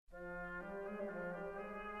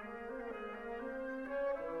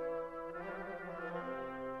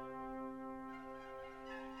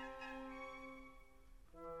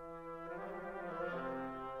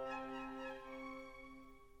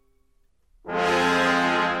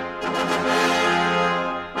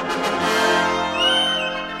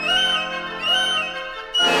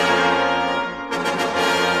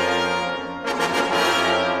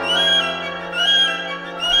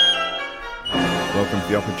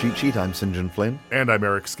Cheat Sheet. I'm St. John Flynn. And I'm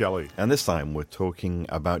Eric Skelly. And this time we're talking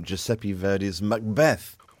about Giuseppe Verdi's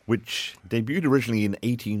Macbeth, which debuted originally in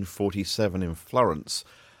 1847 in Florence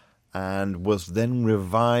and was then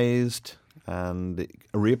revised and it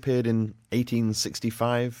reappeared in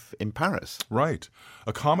 1865 in Paris. Right.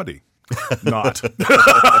 A comedy. Not.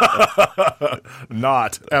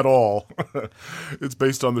 Not at all. It's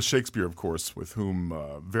based on the Shakespeare, of course, with whom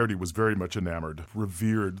Verdi was very much enamored,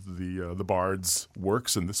 revered the bard's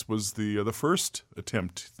works, and this was the first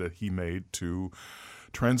attempt that he made to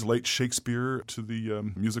translate Shakespeare to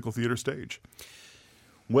the musical theater stage.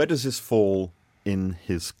 Where does this fall in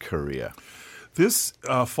his career? This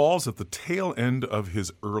falls at the tail end of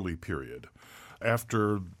his early period.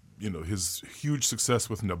 After his huge success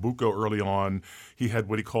with Nabucco early on, he had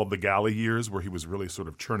what he called the galley years, where he was really sort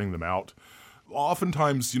of churning them out.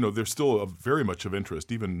 Oftentimes, they're still very much of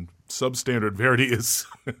interest. Even substandard Verdi is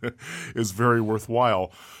very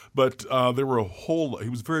worthwhile. But he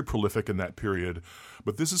was very prolific in that period.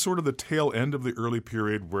 But this is sort of the tail end of the early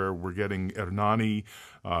period where we're getting Ernani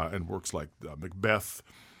and works like Macbeth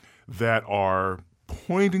that are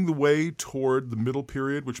pointing the way toward the middle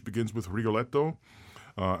period, which begins with Rigoletto.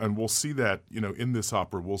 And we'll see that, in this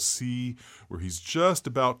opera, we'll see where he's just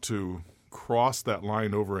about to cross that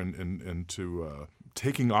line over and to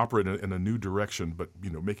taking opera in a new direction, but,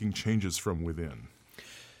 making changes from within.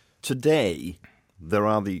 Today, there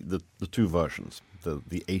are the two versions, the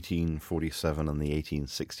 1847 and the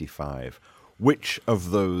 1865. Which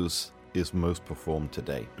of those is most performed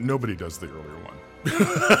today? Nobody does the earlier one.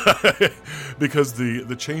 Because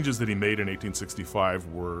the changes that he made in 1865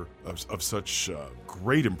 were of such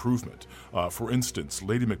great improvement. For instance,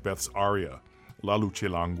 Lady Macbeth's aria, La Luce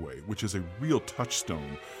Langue, which is a real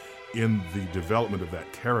touchstone in the development of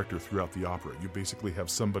that character throughout the opera. You basically have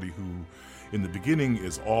somebody who, in the beginning,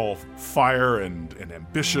 is all fire and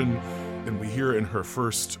ambition, and we hear in her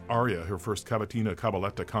first aria, her first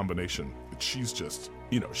cavatina-cabaletta combination, that she's just,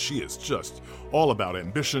 she is just all about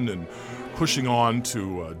ambition and pushing on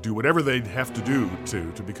to do whatever they'd have to do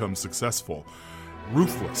to become successful,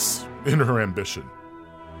 ruthless in her ambition.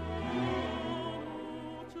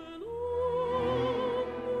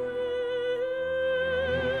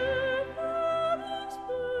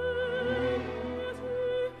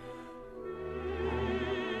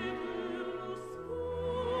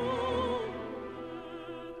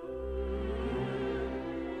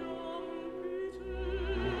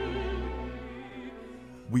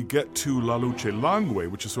 We get to La Luce Langue,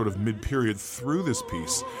 which is sort of mid-period through this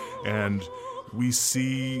piece, and we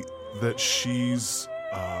see that she's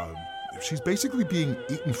basically being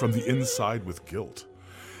eaten from the inside with guilt.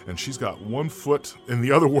 And she's got one foot in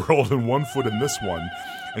the other world and one foot in this one,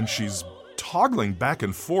 and she's toggling back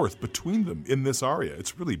and forth between them in this aria.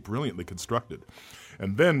 It's really brilliantly constructed.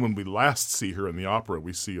 And then when we last see her in the opera,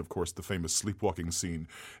 we see, of course, the famous sleepwalking scene,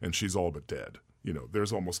 and she's all but dead.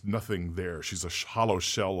 There's almost nothing there. She's a hollow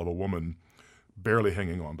shell of a woman barely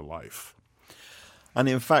hanging on to life. And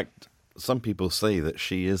in fact, some people say that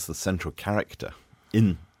she is the central character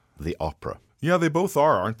in the opera. Yeah, they both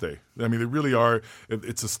are, aren't they? I mean, they really are.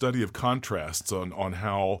 It's a study of contrasts on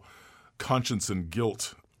how conscience and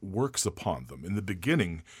guilt works upon them. In the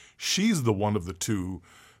beginning, she's the one of the two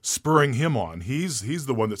spurring him on. He's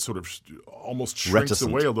the one that sort of almost shrinks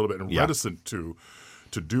away a little bit and reticent to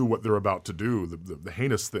do what they're about to do, the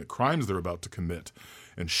heinous crimes they're about to commit.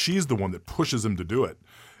 And she's the one that pushes him to do it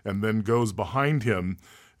and then goes behind him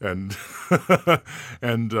and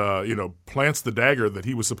plants the dagger that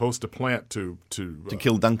he was supposed to plant to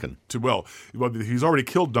kill Duncan. Well, he's already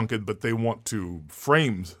killed Duncan, but they want to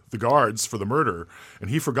frame the guards for the murder, and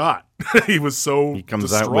he forgot. He was so He comes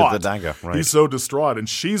distraught. out with the dagger, right? He's so distraught, and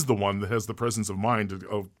she's the one that has the presence of mind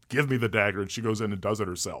to, give me the dagger, and she goes in and does it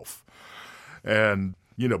herself. And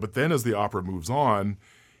but then as the opera moves on,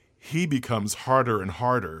 he becomes harder and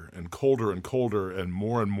harder and colder and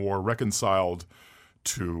more reconciled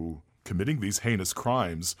to committing these heinous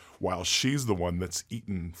crimes, while she's the one that's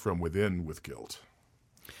eaten from within with guilt.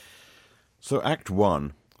 So Act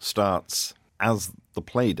 1 starts as the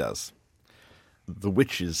play does. The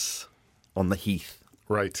witches on the heath.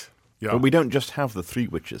 Right. Yeah. But we don't just have the three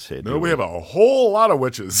witches here, do we have a whole lot of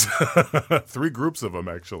witches. 3 groups of them,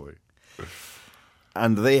 actually.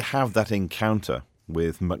 And they have that encounter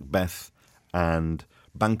with Macbeth and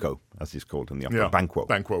Banquo, as he's called in the opera. Yeah, Banquo.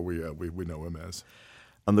 Banquo, we know him as.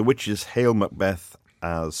 And the witches hail Macbeth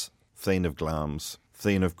as Thane of Glamis,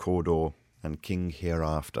 Thane of Cawdor, and King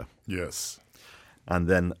Hereafter. Yes. And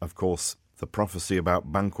then, of course, the prophecy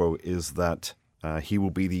about Banquo is that he will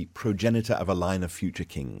be the progenitor of a line of future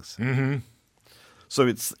kings. Mm-hmm. So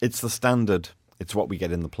it's the standard It's what we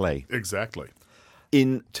get in the play. Exactly.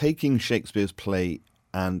 In taking Shakespeare's play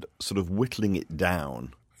and sort of whittling it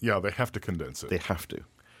down, Yeah, they have to condense it. they have to.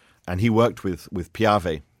 And he worked with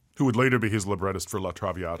Piave. Who would later be his librettist for La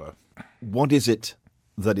Traviata. What is it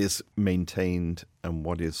that is maintained and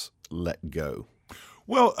what is let go?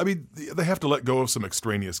 Well, I mean, they have to let go of some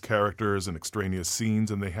extraneous characters and extraneous scenes,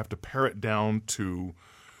 and they have to pare it down to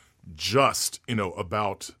just,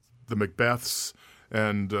 about the Macbeths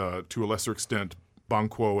and, to a lesser extent,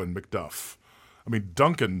 Banquo and Macduff. I mean,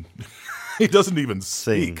 Duncan, he doesn't even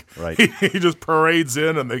speak. Right. He just parades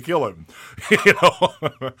in and they kill him.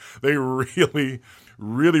 They really,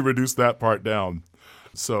 really reduce that part down.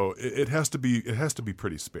 So it has to be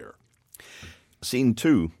pretty spare. Scene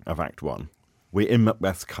 2 of Act 1, we're in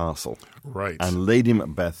Macbeth's castle. Right. And Lady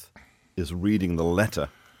Macbeth is reading the letter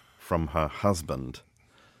from her husband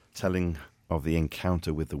telling of the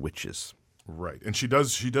encounter with the witches. Right, and she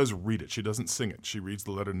does read it. She doesn't sing it. She reads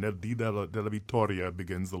the letter. Nel di della Vittoria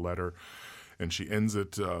begins the letter, and she ends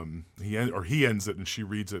it. He ends it, and she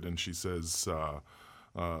reads it, and she says,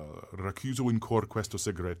 "Racchiuso in cor questo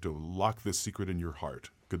segreto. Lock this secret in your heart.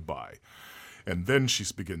 Goodbye." And then she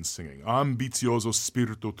begins singing, "Ambizioso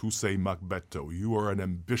spirito tu sei Macbetto." You are an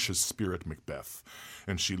ambitious spirit, Macbeth.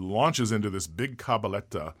 And she launches into this big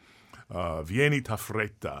cabaletta, Vieni ta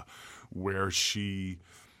fretta, where she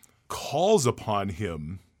calls upon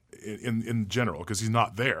him in general, because he's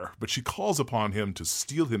not there, but she calls upon him to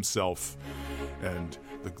steel himself, and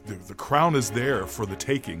the crown is there for the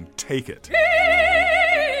taking. Take it.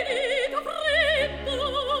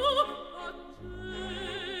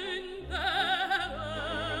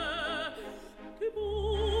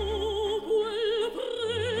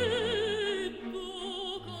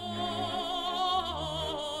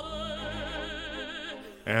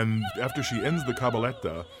 And after she ends the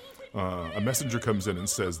cabaletta, a messenger comes in and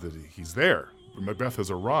says that he's there. Macbeth has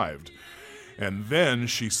arrived. And then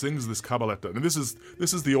she sings this cabaletta. And this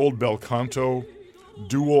is the old bel canto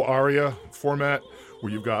dual aria format,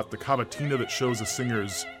 where you've got the cavatina that shows a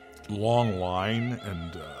singer's long line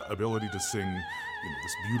and ability to sing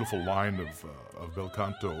this beautiful line of bel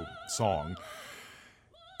canto song.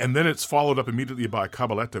 And then it's followed up immediately by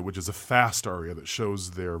cabaletta, which is a fast aria that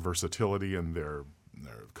shows their versatility and their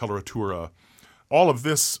coloratura. All of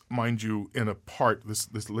this, mind you, in a part,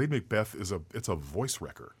 this Lady Macbeth it's a voice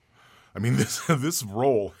wrecker. I mean, this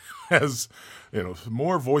role has,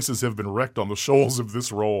 more voices have been wrecked on the shoals of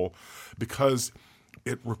this role because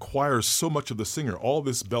it requires so much of the singer, all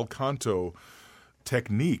this bel canto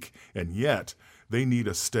technique, and yet they need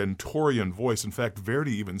a stentorian voice. In fact,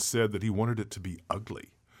 Verdi even said that he wanted it to be ugly.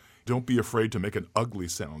 Don't be afraid to make an ugly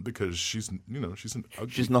sound, because she's an ugly.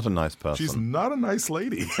 She's not a nice person. She's not a nice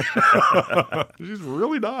lady. She's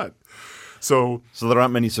really not. So there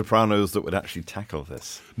aren't many sopranos that would actually tackle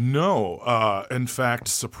this. No. In fact,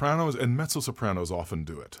 sopranos and mezzo-sopranos often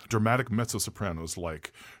do it. Dramatic mezzo-sopranos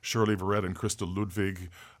like Shirley Verrett and Christa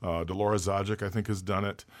Ludwig, Dolores Zajic, I think, has done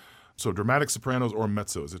it. So dramatic sopranos or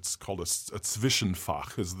mezzos. It's called a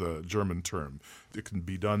Zwischenfach is the German term. It can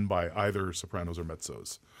be done by either sopranos or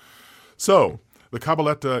mezzos. So the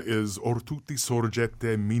cabaletta is Or tutti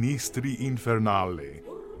sorgete ministri infernali.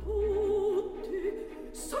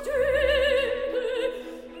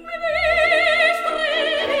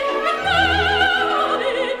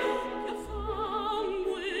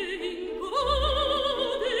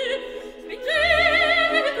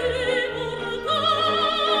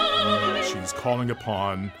 Calling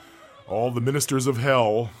upon all the ministers of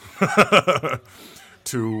hell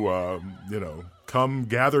to, come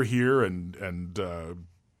gather here and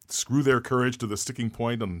screw their courage to the sticking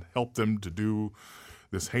point and help them to do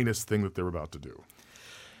this heinous thing that they're about to do.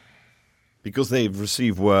 Because they've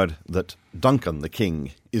received word that Duncan, the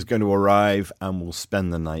king, is going to arrive and will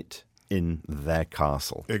spend the night in their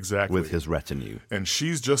castle. Exactly. With his retinue. And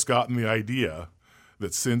she's just gotten the idea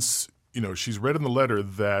that since she's read in the letter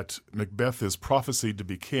that Macbeth is prophesied to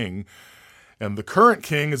be king, and the current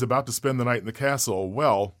king is about to spend the night in the castle.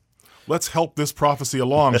 Well, let's help this prophecy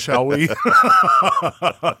along, shall we?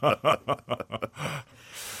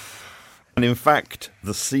 And in fact,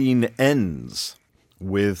 the scene ends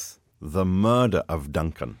with the murder of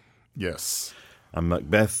Duncan. Yes. And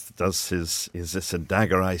Macbeth does his, "Is this a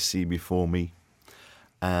dagger I see before me?"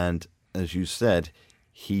 And as you said,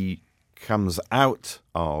 he comes out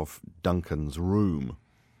of Duncan's room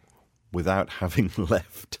without having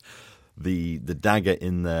left the dagger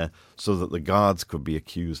in there so that the guards could be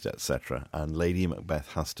accused, etc. And Lady Macbeth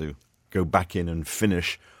has to go back in and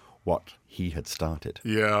finish what he had started.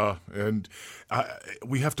 Yeah, and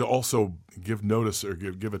we have to also give notice or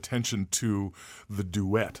give attention to the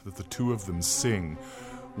duet that the two of them sing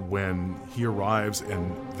when he arrives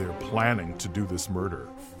and they're planning to do this murder.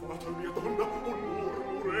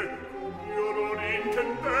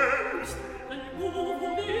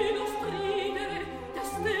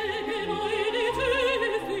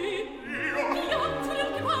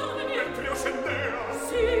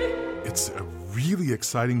 It's a really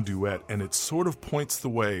exciting duet, and it sort of points the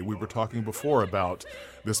way. We were talking before about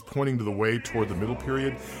this pointing to the way toward the middle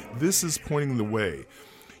period. This is pointing the way.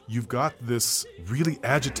 You've got this really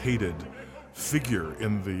agitated figure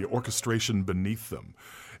in the orchestration beneath them.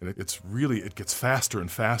 And it gets faster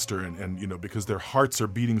and faster, and because their hearts are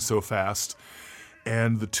beating so fast.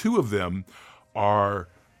 And the two of them are,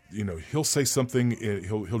 he'll say something,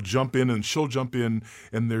 he'll jump in and she'll jump in,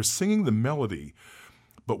 and they're singing the melody.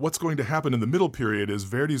 But what's going to happen in the middle period is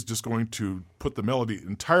Verdi's just going to put the melody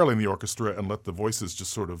entirely in the orchestra and let the voices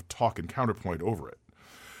just sort of talk and counterpoint over it.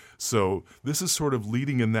 So this is sort of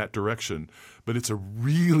leading in that direction, but it's a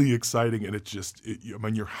really exciting,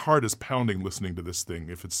 and your heart is pounding listening to this thing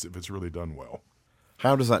if it's really done well.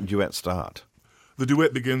 How does that duet start? The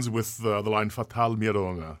duet begins with the line "Fatal mia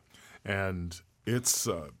donna," and it's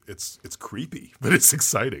creepy, but it's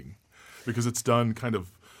exciting because it's done kind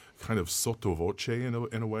of sotto voce in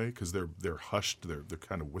a way, because they're hushed, they're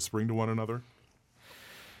kind of whispering to one another.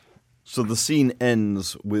 So the scene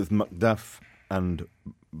ends with Macbeth and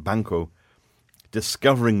Banquo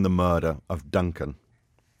discovering the murder of Duncan,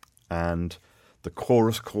 and the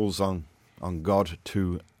chorus calls on God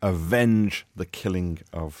to avenge the killing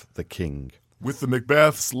of the king. With the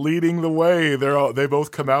Macbeths leading the way, they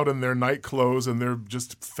both come out in their night clothes and they're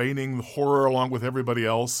just feigning horror along with everybody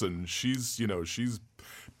else, and she's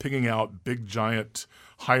picking out big giant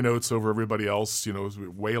high notes over everybody else,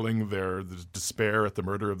 wailing their despair at the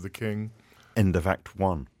murder of the king. End of Act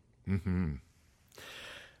 1. Mm-hmm.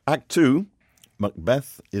 Act 2,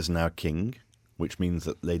 Macbeth is now king, which means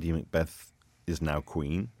that Lady Macbeth is now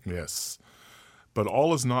queen. Yes, but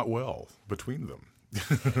all is not well between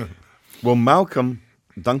them. Well, Malcolm,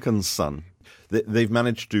 Duncan's son, they've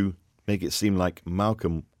managed to make it seem like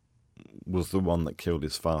Malcolm was the one that killed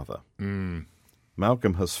his father. Mm.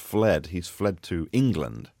 Malcolm has fled. He's fled to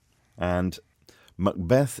England. And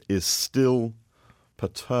Macbeth is still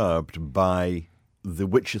perturbed by the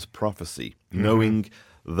witch's prophecy, knowing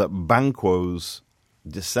that Banquo's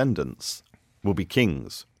descendants will be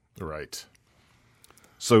kings. Right.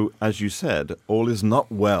 So, as you said, all is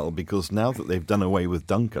not well, because now that they've done away with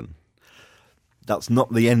Duncan, that's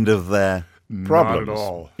not the end of their problems. Not at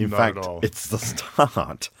all. In fact, it's the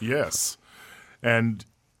start. Yes. And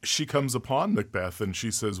she comes upon Macbeth and she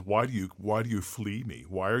says, "Why do you flee me?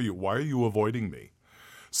 Why are you avoiding me?"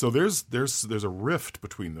 So there's a rift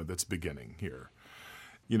between them that's beginning here.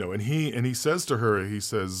 And he says to her, he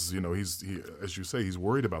says, he as you say, he's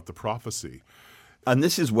worried about the prophecy. And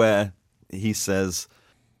this is where he says,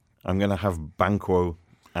 "I'm going to have Banquo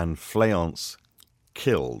and Fleance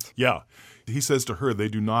killed." Yeah. He says to her, "They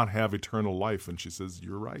do not have eternal life." And she says,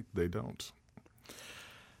 "You're right, they don't."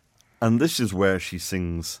 And this is where she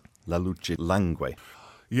sings La Luce Langue.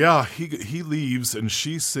 Yeah, he leaves and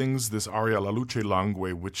she sings this aria La Luce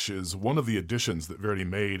Langue, which is one of the additions that Verdi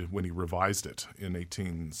made when he revised it in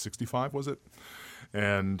 1865, was it?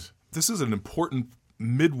 And this is an important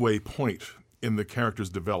midway point in the character's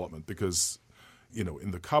development because, in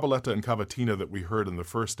the cabaletta and cavatina that we heard in the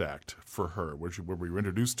first act for her, where we were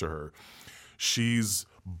introduced to her, she's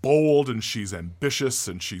bold and she's ambitious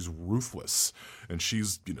and she's ruthless and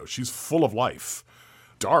she's full of life.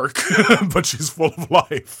 Dark, but she's full of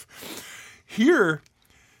life. Here,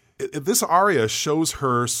 this aria shows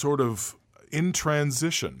her sort of in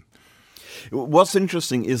transition. What's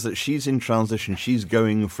interesting is that she's in transition. She's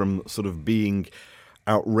going from sort of being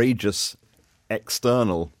outrageous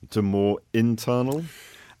external to more internal.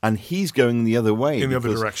 And he's going the other way. In the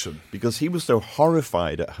other direction. Because he was so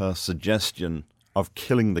horrified at her suggestion of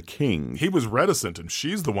killing the king. He was reticent, and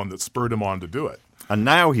she's the one that spurred him on to do it. And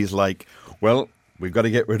now he's like, well, we've got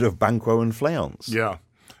to get rid of Banquo and Fleance. Yeah,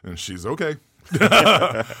 and she's okay.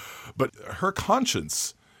 But her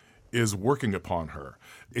conscience is working upon her.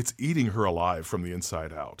 It's eating her alive from the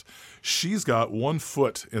inside out. She's got one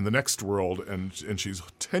foot in the next world, and she's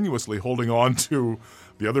tenuously holding on to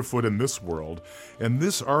the other foot in this world. And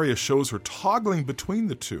this aria shows her toggling between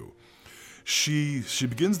the two. She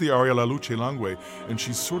begins the aria La Luce Langue, and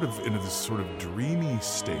she's sort of in this sort of dreamy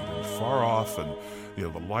state and far off, and the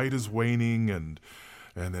light is waning, and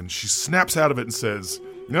then she snaps out of it and says,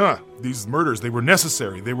 "Nah, these murders, they were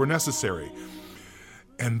necessary.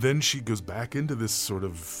 And then she goes back into this sort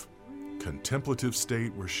of contemplative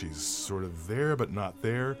state where she's sort of there but not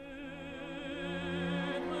there.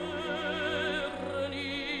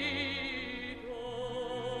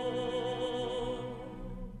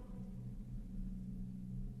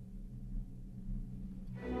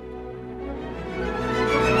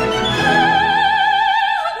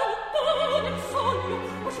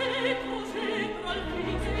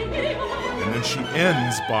 She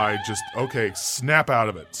ends by just, okay, snap out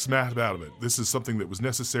of it. This is something that was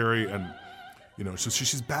necessary, and so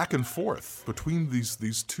she's back and forth between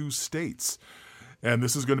these two states, and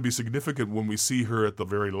this is going to be significant when we see her at the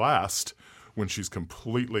very last, when she's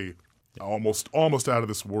completely, almost out of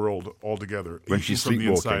this world altogether, when she's from the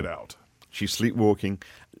sleepwalking. inside out. She's sleepwalking.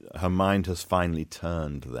 Her mind has finally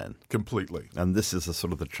turned then. Completely. And this is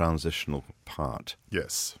the transitional part.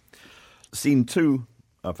 Yes. Scene 2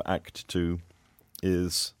 of Act 2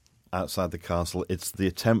 is outside the castle. It's the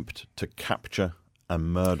attempt to capture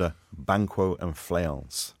and murder Banquo and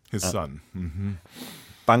Fleance. His son. Mm-hmm.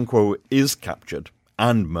 Banquo is captured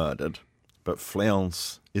and murdered, but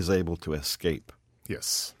Fleance is able to escape.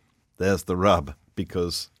 Yes. There's the rub,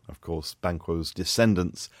 because, of course, Banquo's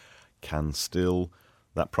descendants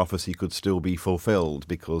that prophecy could still be fulfilled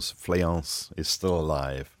because Fleance is still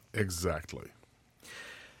alive. Exactly.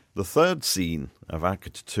 The third scene of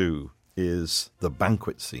Act 2 is the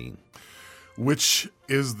banquet scene, which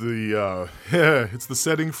is it's the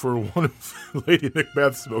setting for one of Lady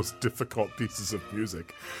Macbeth's most difficult pieces of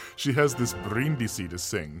music. She has this brindisi to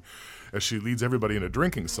sing as she leads everybody in a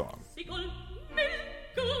drinking song.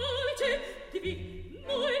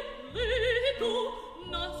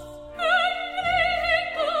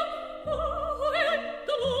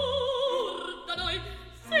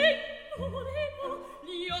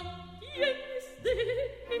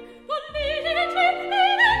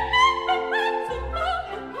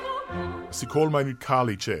 Call my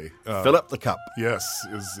calice. Fill up the cup. Yes,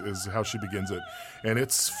 is how she begins it, and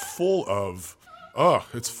it's full of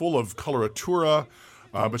coloratura,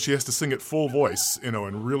 but she has to sing it full voice,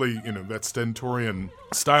 and really, that stentorian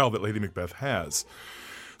style that Lady Macbeth has.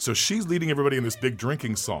 So she's leading everybody in this big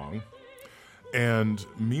drinking song, and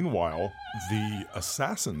meanwhile, the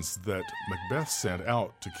assassins that Macbeth sent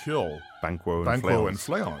out to kill Banquo and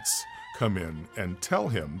Fleance come in and tell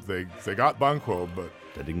him they got Banquo, but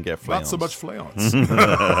they didn't get Fleance. Not so much Fleance.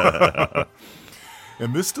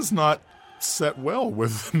 And this does not set well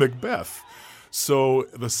with Macbeth. So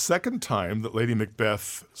the second time that Lady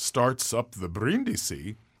Macbeth starts up the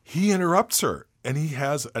brindisi, he interrupts her, and he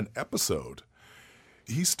has an episode.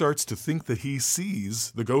 He starts to think that he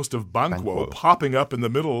sees the ghost of Banquo popping up in the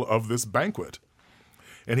middle of this banquet.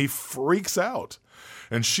 And he freaks out.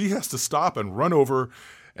 And she has to stop and run over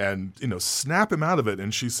and snap him out of it.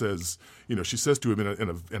 And she says, she says to him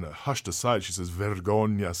in a hushed aside, she says,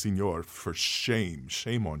 "Vergogna, signor, for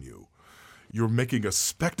shame on you. You're making a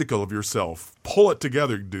spectacle of yourself. Pull it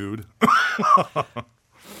together, dude."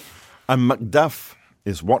 And Macduff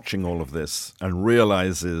is watching all of this and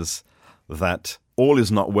realizes that all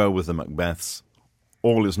is not well with the Macbeths,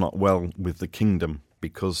 all is not well with the kingdom,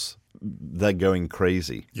 because they're going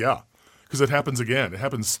crazy. Yeah, because it happens again. It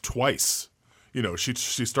happens twice.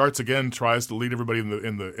 She starts again, tries to lead everybody in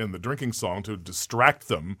the drinking song to distract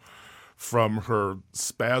them from her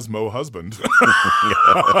spasmo husband,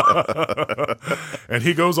 and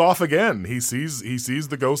he goes off again. He sees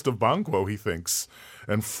the ghost of Banquo, he thinks,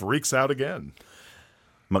 and freaks out again.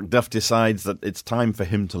 Macduff decides that it's time for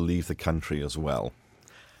him to leave the country as well.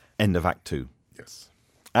 End of Act 2. Yes.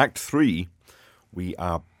 Act 3, we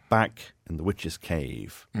are back in the witch's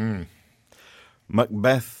cave.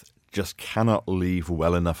 Macbeth just cannot leave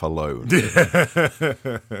well enough alone.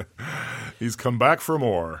 He's come back for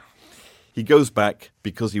more. He goes back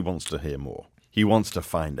because he wants to hear more. He wants to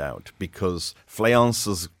find out, because Fleance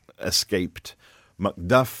has escaped,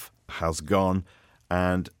 Macduff has gone,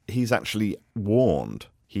 and he's actually warned.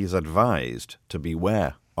 He's advised to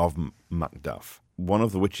beware of Macduff. One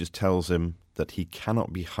of the witches tells him that he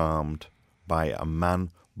cannot be harmed by a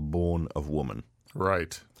man born of woman.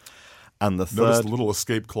 Right. And the third... Notice the little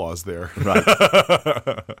escape clause there. Right.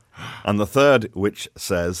 And the third witch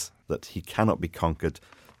says that he cannot be conquered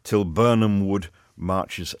till Birnam Wood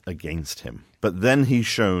marches against him. But then he's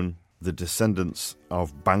shown the descendants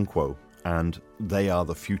of Banquo, and they are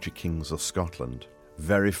the future kings of Scotland,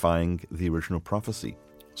 verifying the original prophecy.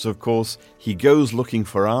 So, of course, he goes looking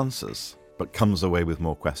for answers, but comes away with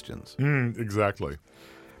more questions. Exactly.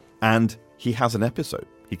 And he has an episode.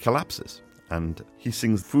 He collapses. And he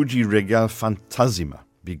sings Fugi Regal Fantasima,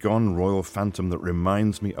 begone royal phantom that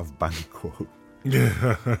reminds me of Banquo.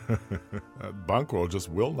 That banquo just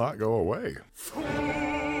will not go away.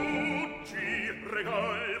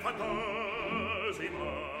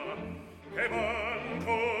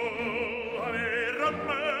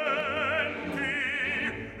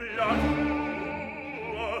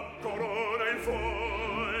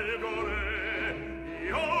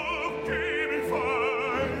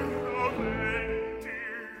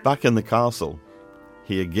 Back in the castle,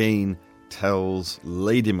 he again tells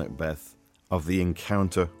Lady Macbeth of the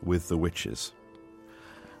encounter with the witches.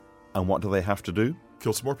 And what do they have to do?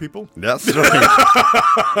 Kill some more people? That's right.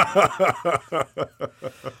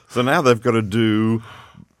 So now they've got to do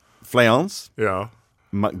Fleance, Yeah.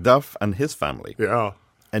 Macduff and his family. Yeah.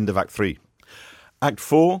 End of Act 3. Act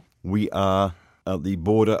 4, we are at the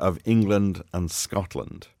border of England and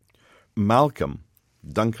Scotland. Malcolm,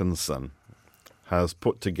 Duncan's son, has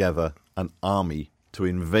put together an army to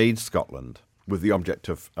invade Scotland with the object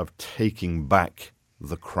of taking back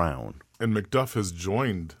the crown. And Macduff has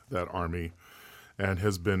joined that army and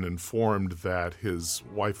has been informed that his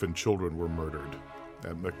wife and children were murdered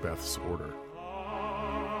at Macbeth's order.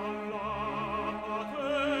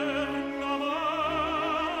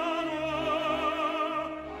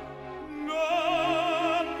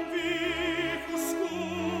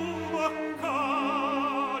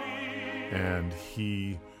 And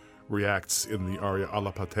he reacts in the aria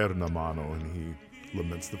Alla Paterna Mano, and he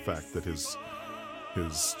laments the fact that his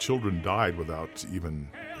children died without even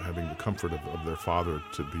having the comfort of their father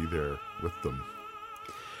to be there with them.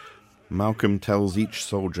 Malcolm tells each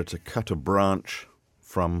soldier to cut a branch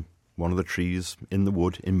from one of the trees in the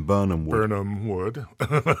wood, in Burnham Wood. Burnham Wood.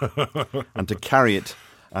 And to carry it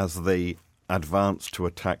as they advance to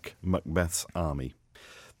attack Macbeth's army.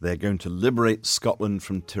 They're going to liberate Scotland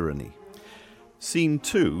from tyranny. Scene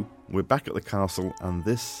 2, we're back at the castle, and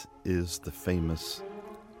this is the famous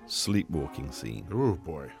sleepwalking scene. Oh,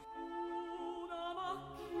 boy.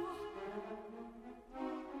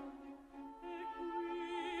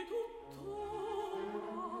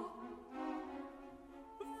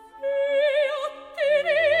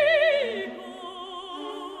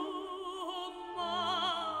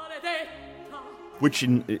 Which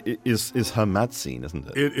is her mad scene, isn't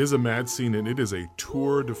it? It is a mad scene, and it is a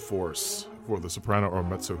tour de force for the soprano or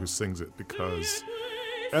mezzo who sings it, because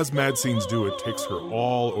as mad scenes do, it takes her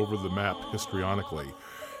all over the map histrionically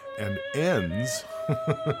and ends,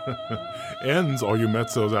 all you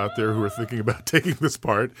mezzos out there who are thinking about taking this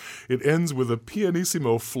part, it ends with a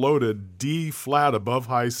pianissimo floated D flat above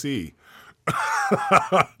high C.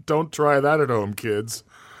 Don't try that at home, kids.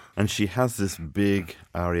 And she has this big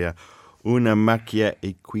aria, Una macchia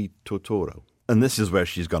e qui totoro. And this is where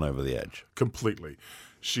she's gone over the edge. Completely.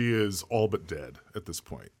 She is all but dead at this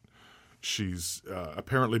point. She's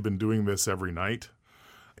apparently been doing this every night,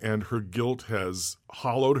 and her guilt has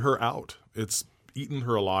hollowed her out. It's eaten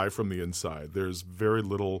her alive from the inside. There's very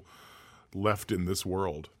little left in this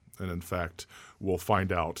world. And in fact, we'll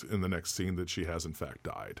find out in the next scene that she has in fact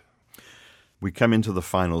died. We come into the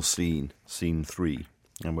final scene, scene 3,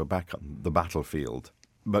 and we're back on the battlefield.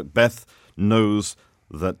 Macbeth knows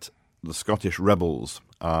that the Scottish rebels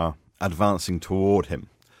are advancing toward him.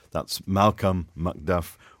 That's Malcolm,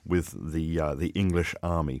 Macduff with the English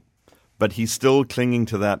army. But he's still clinging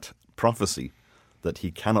to that prophecy that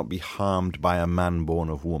he cannot be harmed by a man born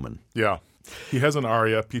of woman. Yeah. He has an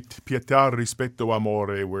aria, Pietà rispetto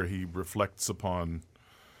amore, where he reflects upon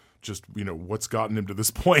just, what's gotten him to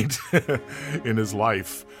this point in his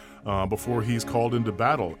life before he's called into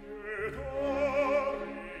battle.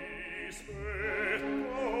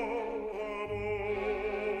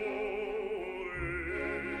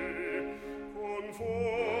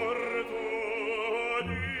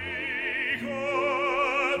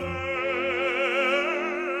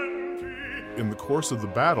 In the course of the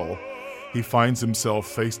battle, he finds himself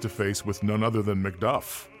face to face with none other than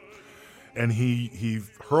Macduff. And he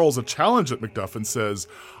hurls a challenge at Macduff and says,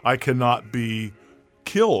 I cannot be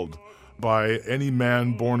killed by any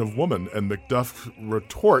man born of woman. And Macduff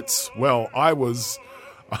retorts, well, I was,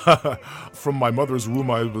 from my mother's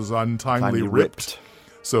womb, I was untimely ripped.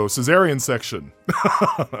 So, cesarean section.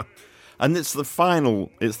 And it's the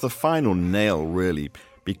final nail, really,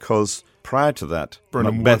 because prior to that,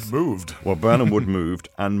 Burnham Wood moved. Well, Burnham Wood moved,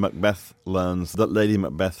 and Macbeth learns that Lady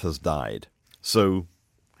Macbeth has died. So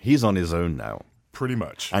he's on his own now. Pretty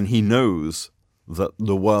much. And he knows that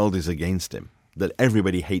the world is against him, that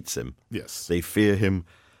everybody hates him. Yes. They fear him.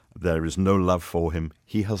 There is no love for him.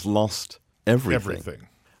 He has lost everything. Everything.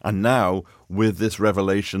 And now, with this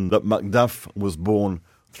revelation that Macduff was born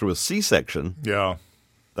through a C-section... Yeah.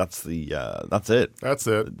 That's it. That's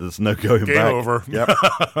it. There's no going Game back. over. Yep.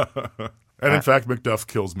 And in fact, Macduff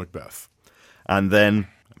kills Macbeth. And then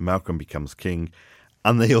Malcolm becomes king,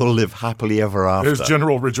 and they all live happily ever after. There's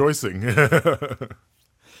general rejoicing.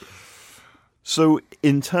 So,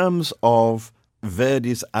 in terms of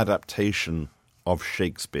Verdi's adaptation of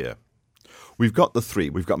Shakespeare, we've got the three.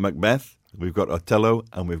 We've got Macbeth, we've got Othello,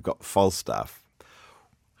 and we've got Falstaff.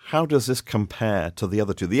 How does this compare to the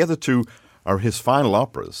other two? The other two are his final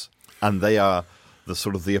operas, and they are the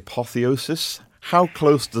sort of the apotheosis. How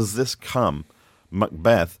close does this come,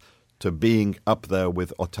 Macbeth, to being up there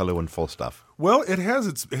with Othello and Falstaff? Well, it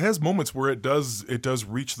has moments where it does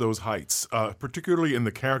reach those heights, particularly in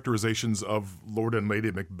the characterizations of Lord and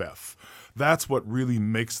Lady Macbeth. That's what really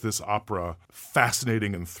makes this opera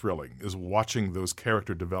fascinating and thrilling, is watching those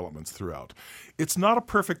character developments throughout. It's not a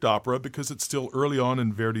perfect opera because it's still early on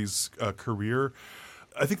in Verdi's career.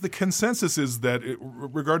 I think the consensus is that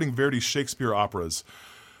regarding Verdi's Shakespeare operas,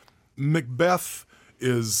 Macbeth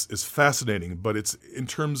is fascinating, but it's in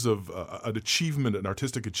terms of an achievement, an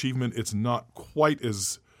artistic achievement, it's not quite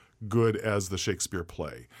as good as the Shakespeare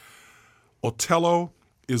play. Othello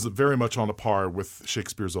is very much on a par with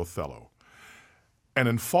Shakespeare's Othello. And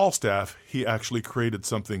in Falstaff, he actually created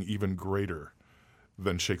something even greater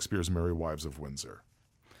than Shakespeare's Merry Wives of Windsor.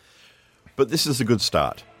 But this is a good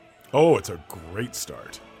start. Oh, it's a great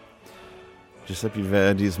start. Giuseppe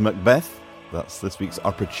Verdi's Macbeth. That's this week's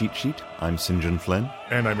Opera Cheat Sheet. I'm St. John Flynn.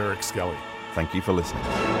 And I'm Eric Skelly. Thank you for listening.